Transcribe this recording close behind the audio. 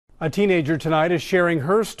A teenager tonight is sharing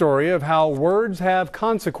her story of how words have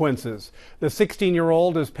consequences. The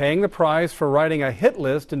 16-year-old is paying the price for writing a hit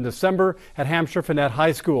list in December at Hampshire-Fannett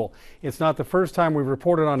High School. It's not the first time we've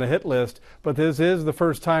reported on a hit list, but this is the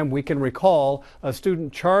first time we can recall a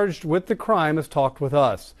student charged with the crime has talked with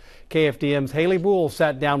us. KFDM's Haley Boole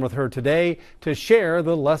sat down with her today to share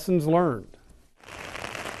the lessons learned.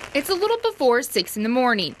 It's a little before 6 in the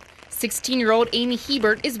morning. 16-year-old Amy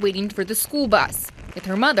Hebert is waiting for the school bus, with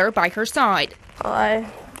her mother by her side. Well, I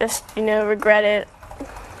just, regret it.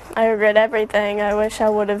 I regret everything. I wish I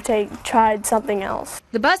would have tried something else.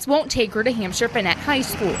 The bus won't take her to Hampshire-Fannett High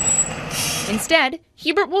School. Instead,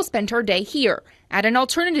 Hebert will spend her day here, at an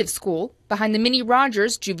alternative school behind the Minnie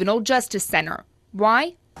Juvenile Justice Center.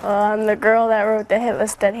 Why? I'm the girl that wrote the hit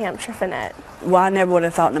list at Hampshire-Fannett. Well, I never would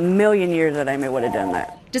have thought in a million years that Amy would have done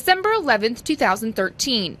that. December 11th,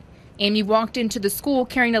 2013. Amy walked into the school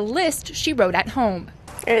carrying a list she wrote at home.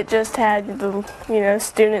 It just had the,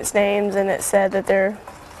 students' names, and it said that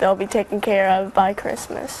they'll be taken care of by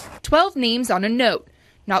Christmas. 12 names on a note.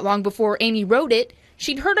 Not long before Amy wrote it,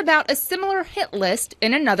 she'd heard about a similar hit list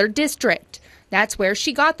in another district. That's where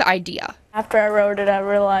she got the idea. After I wrote it, I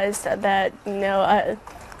realized that,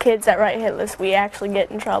 kids that write hit lists, we actually get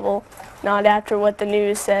in trouble. Not after what the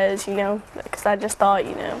news says, because I just thought,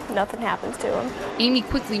 nothing happens to them. Amy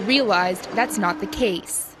quickly realized that's not the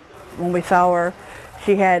case. When we saw her,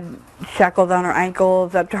 she had shackles on her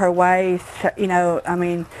ankles up to her waist. She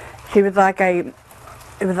was like a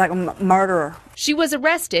murderer. She was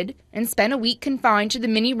arrested and spent a week confined to the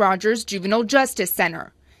Minnie Juvenile Justice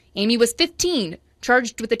Center. Amy was 15,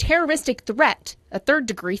 charged with a terroristic threat, a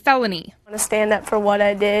third-degree felony. I want to stand up for what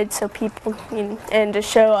I did so people, and to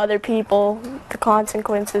show other people the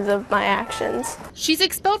consequences of my actions. She's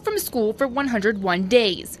expelled from school for 101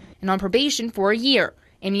 days and on probation for a year.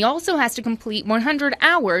 Amy also has to complete 100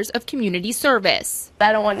 hours of community service.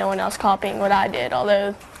 I don't want no one else copying what I did,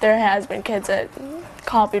 although there has been kids that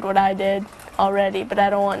copied what I did already, but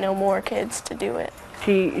I don't want no more kids to do it.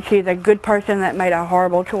 She's a good person that made a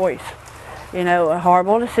horrible choice. A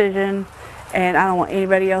horrible decision, and I don't want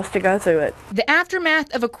anybody else to go through it. The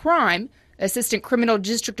aftermath of a crime, Assistant Criminal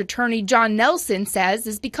District Attorney John Nelson says,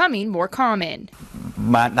 is becoming more common.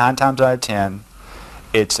 9 times out of 10,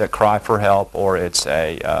 it's a cry for help, or it's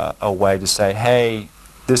a way to say, hey,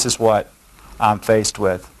 this is what I'm faced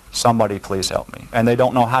with. Somebody please help me. And they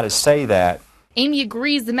don't know how to say that. Amy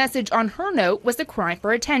agrees the message on her note was a cry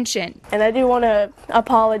for attention. And I do want to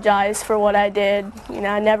apologize for what I did.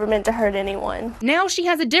 I never meant to hurt anyone. Now she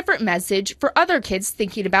has a different message for other kids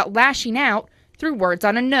thinking about lashing out through words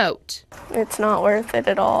on a note. It's not worth it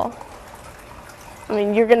at all.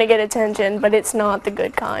 You're going to get attention, but it's not the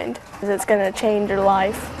good kind. It's going to change your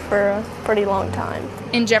life for a pretty long time.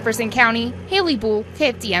 In Jefferson County, Haley Boole,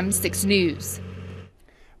 KFDM 6 News.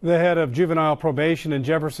 The head of juvenile probation in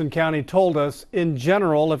Jefferson County told us, in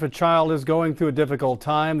general, if a child is going through a difficult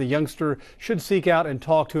time, the youngster should seek out and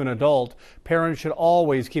talk to an adult. Parents should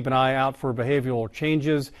always keep an eye out for behavioral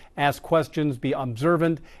changes, ask questions, be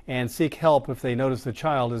observant, and seek help if they notice the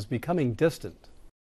child is becoming distant.